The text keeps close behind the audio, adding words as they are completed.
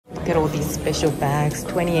at all these special bags,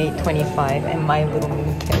 $28.25, and my little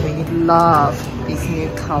mini Kelly. Love this new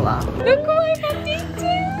color. Look what I got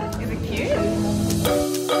detail. Is it cute?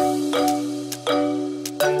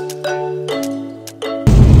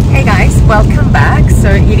 Hey guys, welcome back. So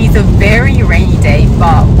it is a very rainy day,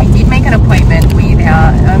 but we did make an appointment with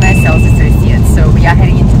our Hermès sales associates. So we are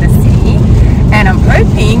heading into the city, and I'm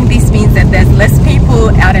hoping this means that there's less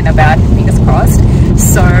people out and about, fingers crossed.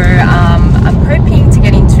 So I'm hoping to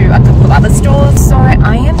get into a couple of other stores. So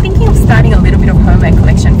I am thinking of starting a little bit of homeware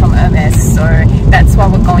collection from Hermès. So that's why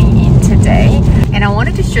we're going in today. And I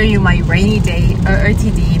wanted to show you my rainy day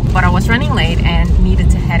OOTD, but I was running late and needed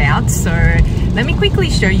to head out. So let me quickly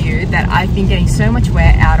show you that I've been getting so much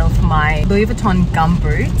wear out of my Louis Vuitton gum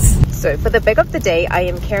boots. So for the bag of the day, I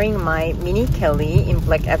am carrying my mini Kelly in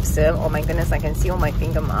black Epsom. Oh my goodness, I can see all my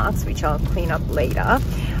finger marks, which I'll clean up later.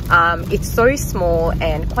 It's so small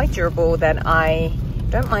and quite durable that I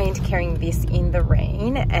don't mind carrying this in the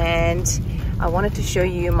rain. And I wanted to show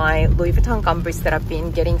you my Louis Vuitton gum boots that I've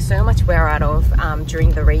been getting so much wear out of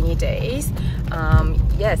during the rainy days.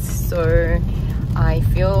 Yes, so I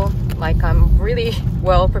feel like I'm really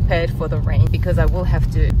well prepared for the rain because I will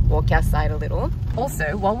have to walk outside a little.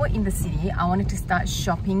 Also, while we're in the city, I wanted to start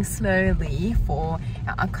shopping slowly for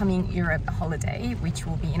our upcoming Europe holiday, which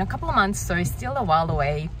will be in a couple of months, so still a while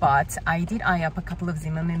away. But I did eye up a couple of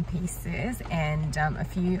Zimmerman pieces and a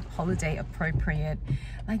few holiday appropriate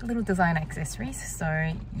like little designer accessories.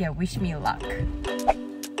 So yeah, wish me luck.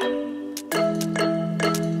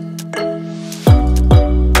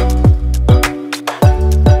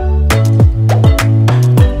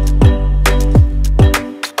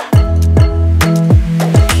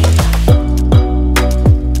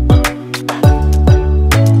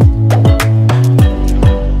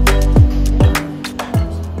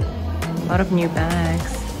 New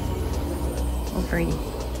bags, all very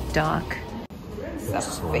dark. It's our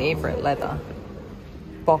favorite leather.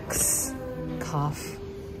 Box cuff,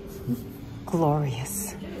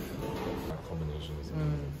 glorious.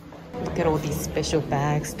 Look at all these special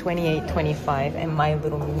bags, $28.25, and my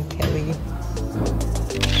little mini Kelly.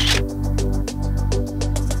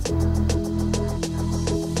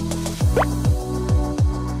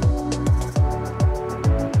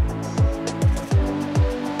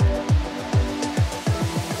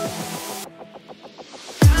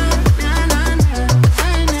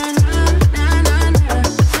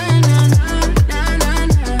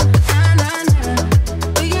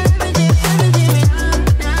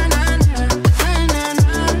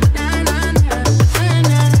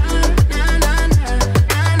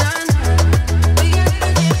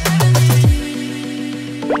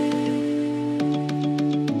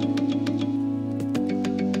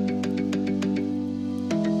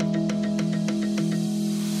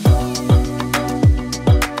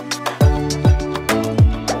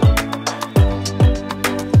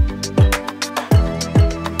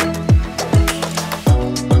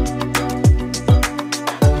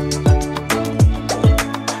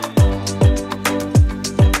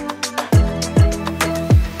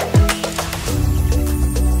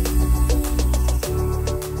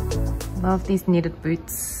 Love these knitted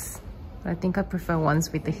boots. I think I prefer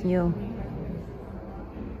ones with the heel.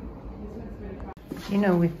 You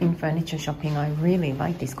know, we've been furniture shopping. I really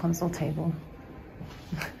like this console table.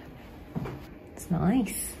 It's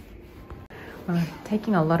nice. Well,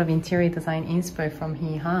 taking a lot of interior design inspo from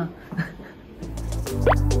here, huh?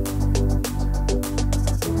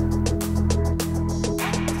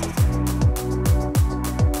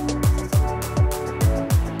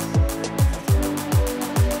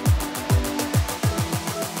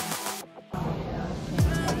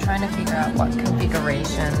 Trying to figure out what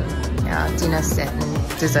configuration dinner set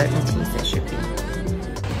and dessert and tea set should be.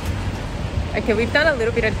 Okay, we've done a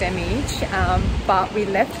little bit of damage, but we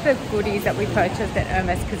left the goodies that we purchased at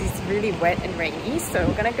Hermès because it's really wet and rainy, so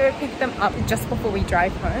we're gonna go pick them up just before we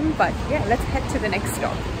drive home. But yeah, let's head to the next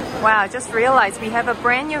stop. Wow, just realized we have a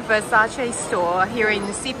brand new Versace store here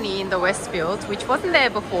in Sydney in the Westfield, which wasn't there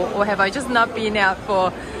before, or have I just not been out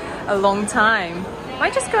for a long time? I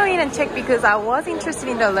might just go in and check because I was interested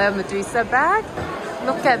in the Le Medusa bag.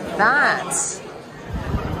 Look at that.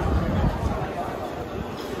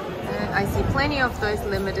 And I see plenty of those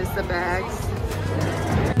Le Medusa bags.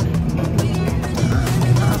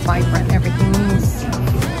 How vibrant everything is.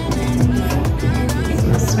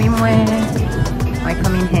 Some swimwear. Might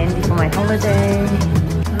come in handy for my holiday.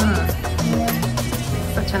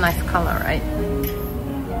 Such a nice color, right?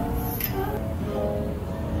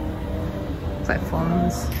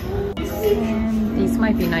 Platforms. And these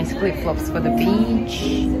might be nice flip-flops for the beach.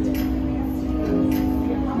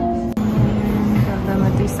 The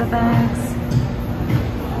Medusa bags.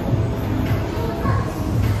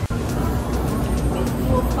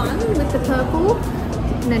 More fun with the purple,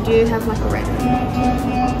 and I do have like a red.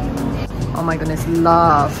 Oh my goodness,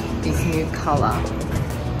 love this new color.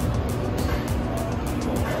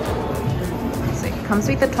 So it comes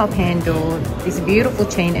with the top handle, this beautiful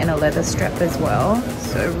chain and a leather strap as well.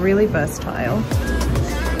 So really versatile.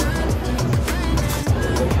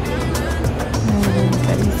 And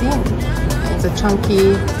that is it. It's a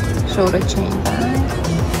chunky shoulder chain bag.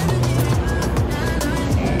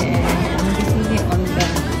 And this is it on the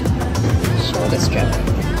shoulder strap.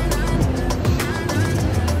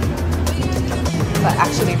 So I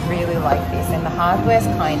actually really like this, and the hardware is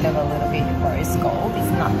kind of a little bit rose gold.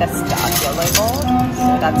 It's not that stark yellow gold,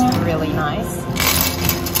 so that's really nice.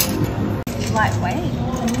 Lightweight.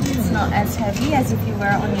 It's not as heavy as if you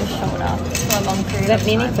wear it on your shoulder for a long period of time. Does that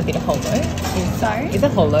mean it's a bit hollow inside? Sorry? Is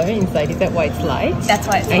it hollow inside? Is that why it's light? That's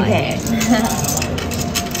why it's light. Okay.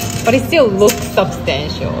 But it still looks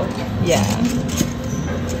substantial. Yeah.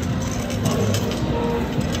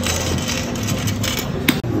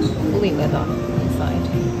 Fully leather inside.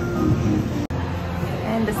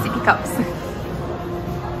 And the sippy cups.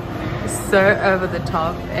 So over the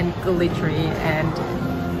top and glittery and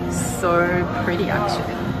so pretty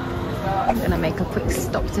actually. I'm gonna make a quick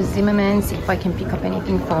stop to Zimmerman, see if I can pick up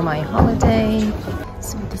anything for my holiday.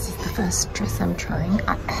 So this is the first dress I'm trying.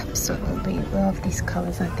 I absolutely love these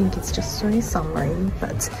colors. I think it's just so summery,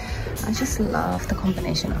 but I just love the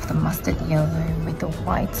combination of the mustard yellow with the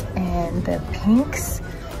white and the pinks.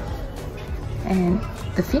 And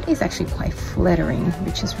the fit is actually quite flattering,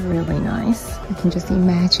 which is really nice. You can just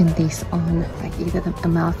imagine this on like either the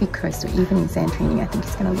Amalfi Coast or even in Santorini. I think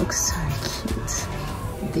it's gonna look so cute.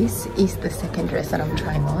 This is the second dress that I'm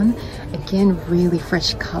trying on. Again, really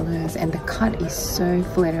fresh colors, and the cut is so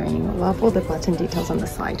flattering. Love all the button details on the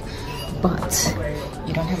side, but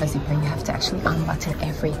you don't have a zipper. You have to actually unbutton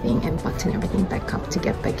everything and button everything back up to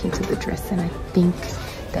get back into the dress, and I think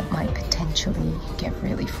that might potentially get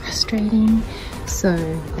really frustrating. So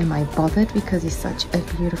am I bothered because it's such a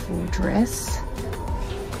beautiful dress?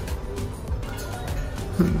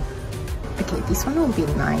 Okay, this one will be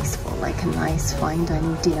nice for like a nice fine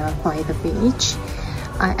dining dinner by the beach.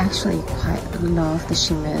 I actually quite love the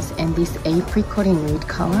shimmers, and this apricot in nude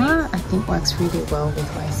color I think works really well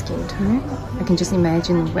with my skin tone. I can just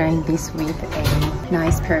imagine wearing this with a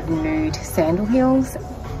nice pair of nude sandal heels.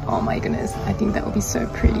 Oh my goodness, I think that would be so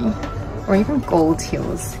pretty. Or even gold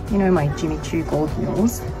heels. You know, my Jimmy Choo gold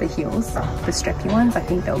heels, the strappy ones. I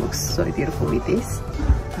think they'll look so beautiful with this.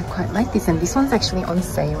 I quite like this, and this one's actually on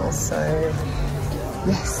sale, so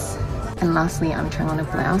yes. And lastly, I'm trying on a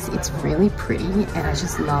blouse. It's really pretty, and I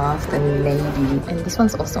just love the navy. And this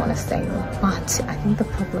one's also on a sale, but I think the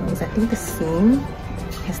problem is I think the seam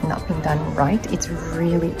has not been done right. It's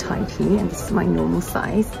really tight here, and this is my normal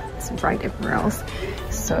size. It's right everywhere else.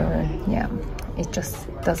 So yeah, it just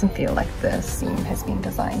doesn't feel like the seam has been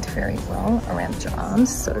designed very well around your arms.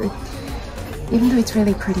 So even though it's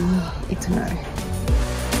really pretty, it's a no.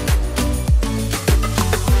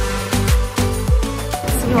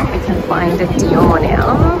 See what we can find at Dior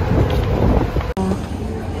now.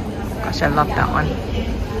 Gosh, I love that one.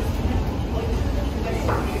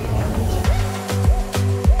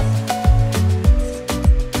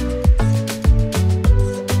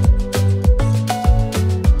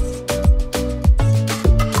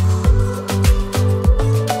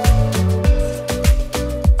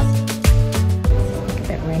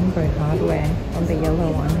 Hardware on the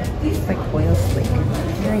yellow one. It's like oil slick.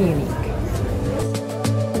 Very unique.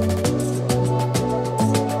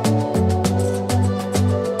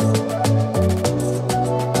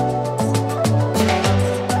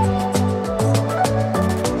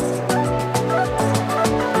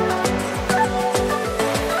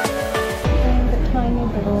 And the tiny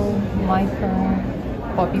little micro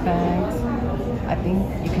bobby bags. I think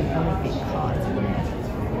you can only fit cards in there.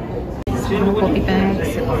 Bobby bags.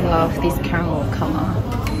 I love this caramel color.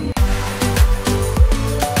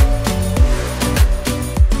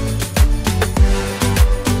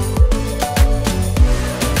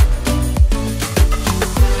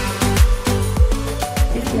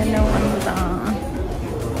 These yellow ones are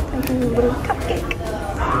like a little cupcake.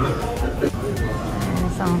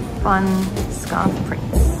 And some fun scarf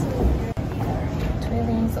prints.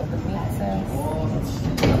 Twillies or the pizzas.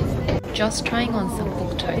 Just trying on some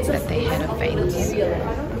book totes that they had available. Is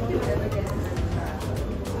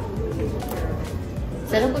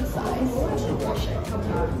that a good size?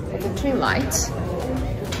 Is it too light?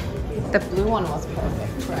 The blue one was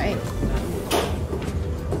perfect, right?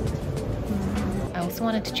 I was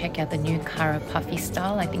also wanted to check out the new Cara Puffy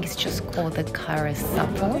style. I think it's just called the Cara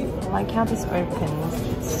Supple. I like how this opens.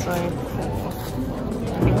 It's so full.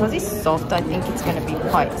 Because it's soft, I think it's going to be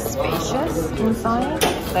quite spacious inside.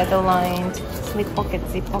 Leather lined, slip pocket,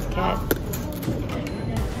 zip pocket.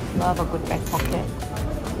 Love a good back pocket.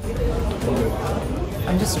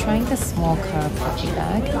 I'm just trying the small Cara Puffy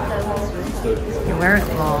bag. You wear it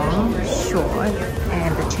long, short,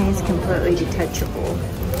 and the chain's completely detachable.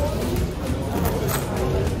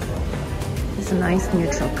 It's a nice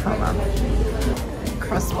neutral color.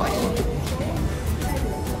 Crossbody.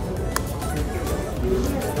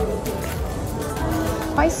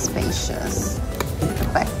 Quite spacious. The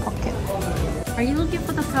back pocket. Are you looking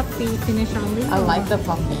for the puffy finish only? I like the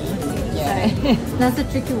puffy. Yeah. That's a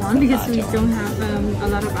tricky one because we don't have a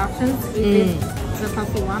lot of options with the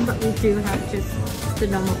puffy one, but we do have just the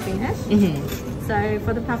normal finish. So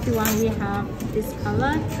for the puffy one, we have this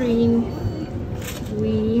color, cream.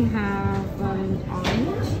 We have orange.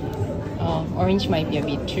 Oh, orange might be a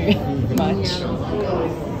bit too much.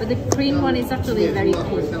 Yeah. But the cream one is actually very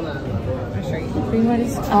cool. I'll show you. The cream one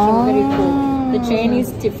is actually very cool. The chain is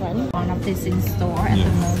different. One of this in store at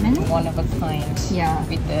the moment. One of a kind. Yeah.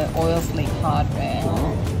 With the oil slick hardware.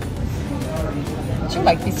 Do you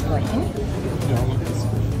like this green? Yeah, I like this.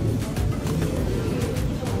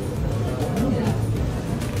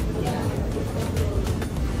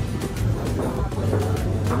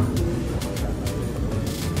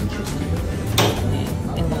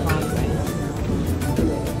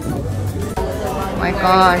 Oh my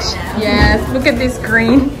gosh, yes, look at this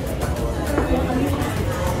green.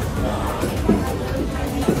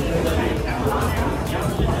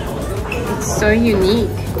 It's so unique.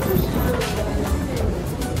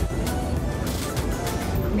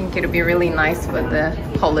 I think it'll be really nice for the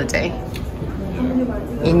holiday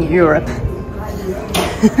in Europe.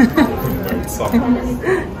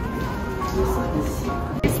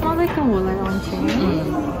 It's more like a wallet-on chain,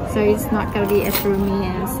 so it's not going to be as roomy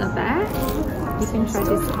as a bag. You can try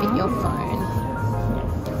this with your phone.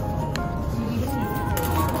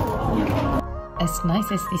 As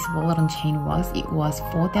nice as this wallet on chain was, it was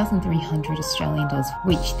 4,300 Australian dollars,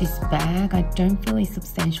 which this bag I don't feel is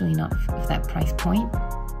substantial enough of that price point.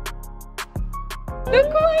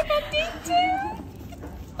 Look what I got detail!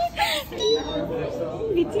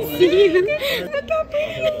 Good to see you. Look how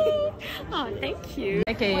pretty you look. Oh, thank you.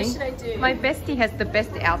 Okay, what should I do? My bestie has the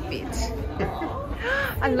best outfit.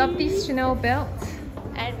 I love this Chanel belt.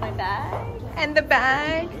 And my bag. And the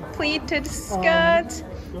bag, pleated skirt.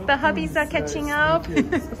 The hubbies are catching up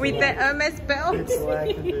with the Hermès belt.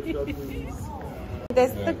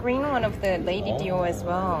 There's the green one of the Lady Dior as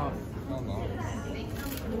well.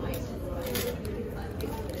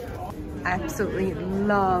 Absolutely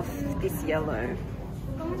love this yellow.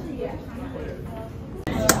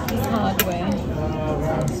 Hardware.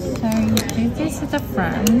 So you do this at the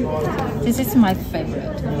front. This is my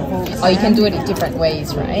favorite. Oh, you can do it in different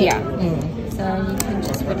ways, right? Yeah. So you can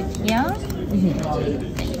just put it here.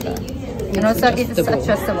 And also it's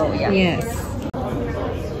adjustable, yeah. Yes.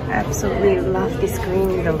 Absolutely love this green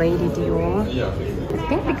with the Lady Dior. I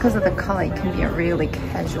think because of the color, it can be a really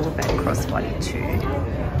casual back crossbody too.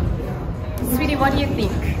 Sweetie, what do you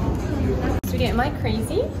think? Sweetie, am I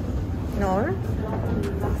crazy? No.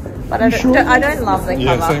 But I don't love the color.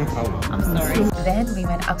 Yeah, same color. I'm sorry. Then we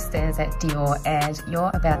went upstairs at Dior and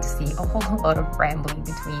you're about to see a whole lot of rambling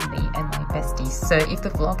between me and my besties. So if the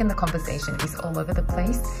vlog and the conversation is all over the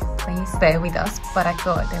place, please bear with us. But I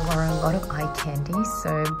thought there were a lot of eye candy,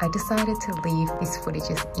 so I decided to leave these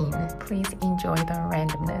footages in. Please enjoy the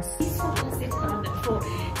randomness.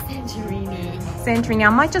 Santorini. I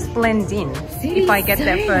might just blend in if I get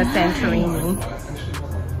there first Santorini.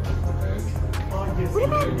 What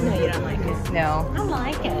about? No, you don't like it. No. I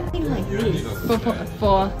like it. I like this.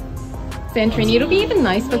 For Santorini, it'll be even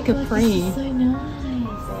nice for Capri. So nice.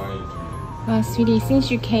 Oh, sweetie, since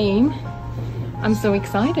you came, I'm so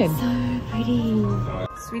excited. So pretty.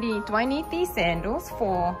 Sweetie, do I need these sandals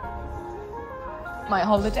for my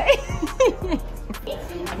holiday?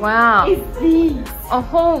 Wow. A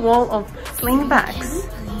whole wall of slingbacks.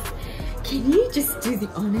 Can you just do the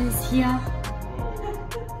honors here?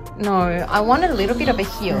 No, I want a little bit of a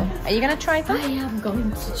heel. Are you gonna try that? I am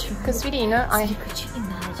going to try. Because sweetie, you know, Could you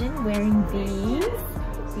imagine wearing these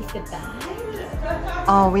with the bag?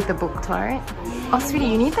 Oh, with the book tote? Oh, sweetie,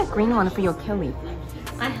 you need that green one for your Kelly.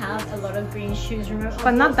 I have a lot of green shoes, remember?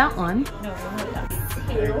 But not that one. No, not that.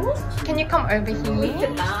 Heels? Can you come over here? With the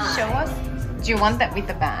bag. Show us. Do you want that with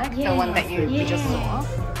the bag? Yes. The one that you just saw?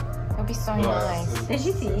 It'll be so nice. Did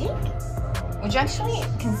you think? Would you actually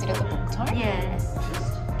consider the book tote? Yeah.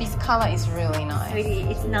 This color is really nice.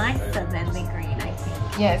 It's nicer than the green, I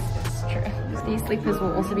think. Yes, it's true. These slippers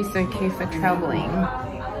will also be so cute for traveling.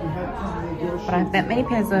 But I have that many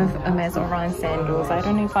pairs of Hermès or Ryan sandals. I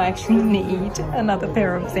don't know if I actually need another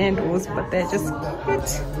pair of sandals, but they're just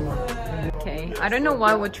cute. Okay, I don't know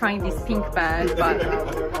why we're trying this pink bag, but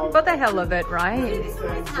for the hell of it, right?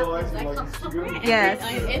 Yes.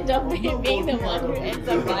 I end up being the one who ends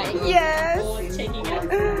up buying it. Yes. Or checking out.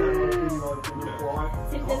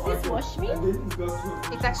 So does this wash me?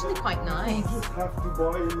 It's actually quite nice.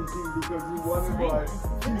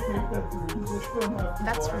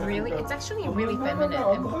 That's really, it's actually really feminine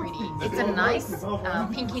and pretty. It's a nice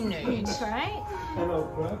pinky nude. Right?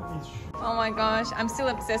 Oh my gosh, I'm still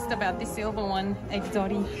obsessed about this silver one,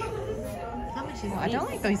 exotic. How much is this? I don't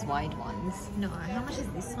like those wide ones. No, how much is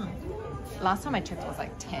this one? Last time I checked it was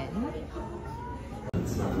like 10. I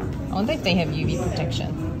wonder if they have UV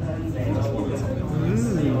protection.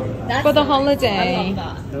 That's For the nice. holiday. I love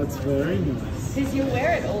that. That's very nice. Because you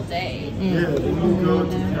wear it all day. Yeah, when you go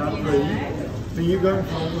to Capri, when you go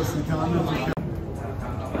from Lusitano to Capri.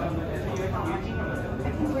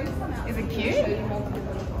 Is it cute?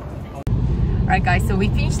 Alright guys, so we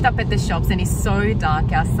finished up at the shops and it's so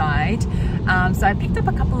dark outside. So I picked up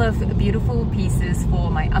a couple of beautiful pieces for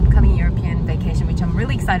my upcoming European vacation, which I'm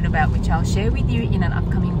really excited about, which I'll share with you in an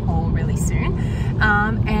upcoming haul really soon.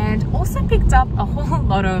 And also picked up a whole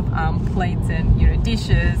lot of plates and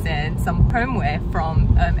dishes and some homeware from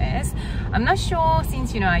Hermès. I'm not sure,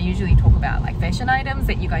 since I usually talk about like fashion items,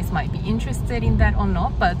 that you guys might be interested in that or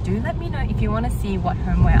not, but do let me know if you want to see what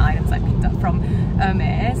homeware items I picked up from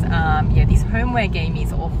Hermès. Yeah, this homeware game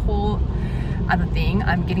is a whole other thing.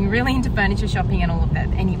 I'm getting really into furniture shopping and all of that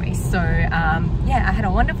anyway. So yeah, I had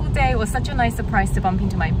a wonderful day. It was such a nice surprise to bump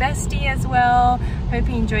into my bestie as well. Hope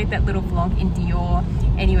you enjoyed that little vlog in Dior.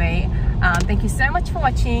 Anyway, thank you so much for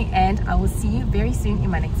watching and I will see you very soon in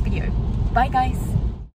my next video. Bye guys.